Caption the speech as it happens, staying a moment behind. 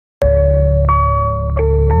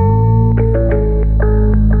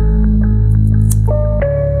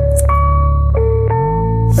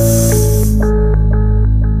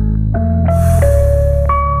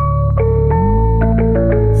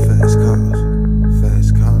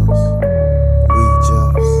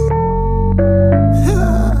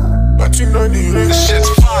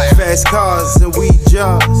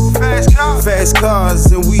jars. Fast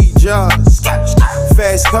cars and we jars.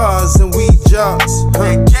 Fast cars and we jars.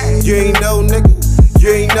 You ain't no nigga. You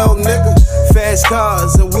ain't no nigga. Fast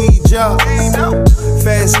cars and we jars.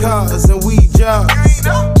 Fast cars and we jars.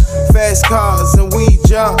 Fast cars and we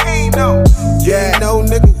jars. You ain't no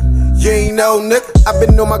nigga. You ain't no nigga. I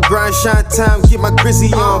been on my grind, shine time, get my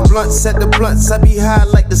grizzy on. Blunts at the blunts, I be high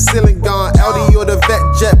like the ceiling gone. Audi or the vet,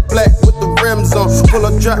 jet black with the rims on. Pull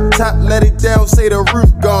up, drop top, let it down, say the roof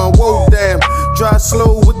gone. Whoa, damn. Drive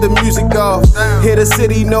slow with the music off. Hit the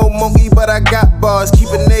city, no monkey, but I got bars. Keep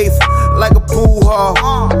it native like a pool hall.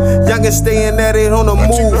 Youngin' staying at it on the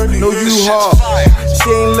move, no U-Haul. She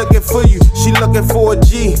ain't looking for you, she looking for a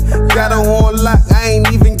G. Got her on lock, I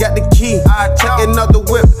ain't even got the key. Checking out the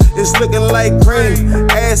whip, it's looking like cream.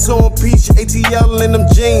 Ass on peach, ATL in them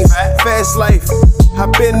jeans. Fast life, I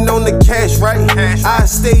been on the cash, right? I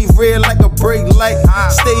stay red like a brake light.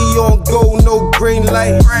 Stay on go, no green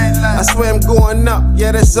light. I swear I'm going up,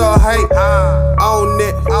 yeah, that's all hype. Own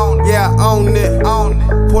it, yeah, I own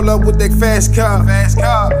it. Pull up with that fast car.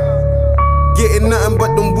 Getting nothing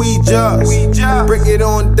but them weed jars. Break it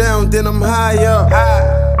on down, then I'm high up.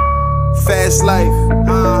 Fast life,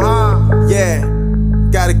 yeah,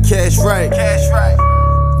 gotta cash right.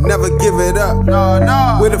 Never give it up.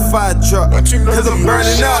 With a fire truck, cause I'm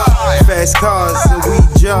burning up. Fast cars and we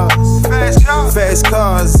jars. Fast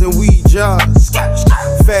cars and we jars.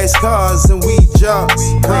 Fast cars and we jars.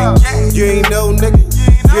 You ain't no nigga.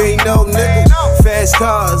 You ain't no nigga. Fast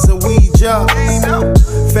cars and we jars.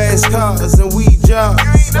 Fast cars and we jars.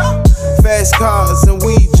 Fast cars and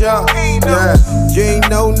we jars. Yeah. You ain't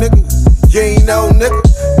no nigga. You ain't no nigga.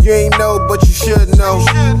 You ain't know, but you should know.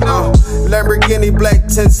 Lamborghini black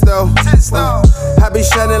tints though. I be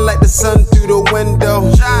shining like the sun through the window.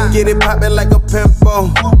 Get it poppin' like a pimple.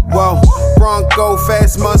 Whoa, Bronco,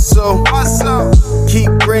 fast muscle.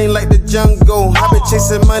 Keep green like the jungle. I been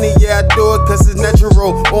chasing money, yeah, I do it cause it's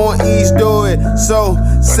natural. On ease, do it, so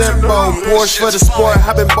simple. Porsche for the sport,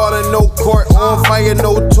 I been ballin' no court. On fire,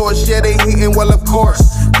 no torch, yeah, they hatin', well of course.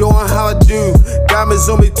 Doing how I do, diamonds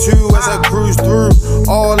on me too as I cruise through.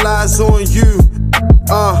 All eyes on you,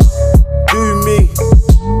 do me,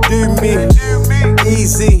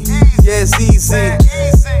 easy, yeah, it's easy.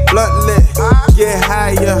 Blunt lit, get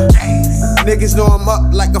higher. Niggas know I'm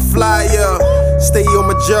up like a flyer. Stay on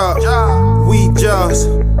my job, weed jars,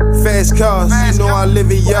 fast cars, you know I live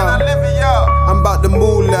it, y'all. I'm about the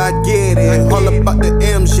moolah, I get it. All about the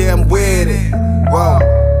M's, yeah, I'm with it. Wow.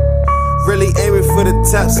 Really aiming for the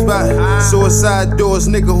top spot. Suicide doors,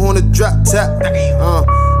 nigga on the drop top.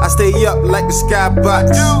 I stay up like the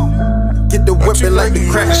skybox. Get the whipping like the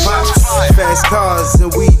crack box. Fast cars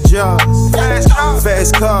and we jars.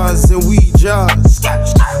 Fast cars and we jars.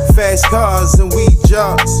 Fast cars and we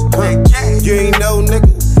jars. You ain't no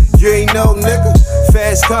nigga. You ain't no nigga.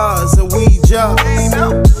 Fast cars and we jars.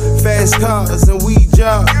 Fast cars and we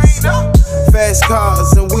jars. Fast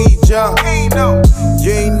cars and we jars.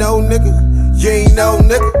 You ain't no nigga. You ain't no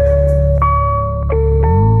nigga.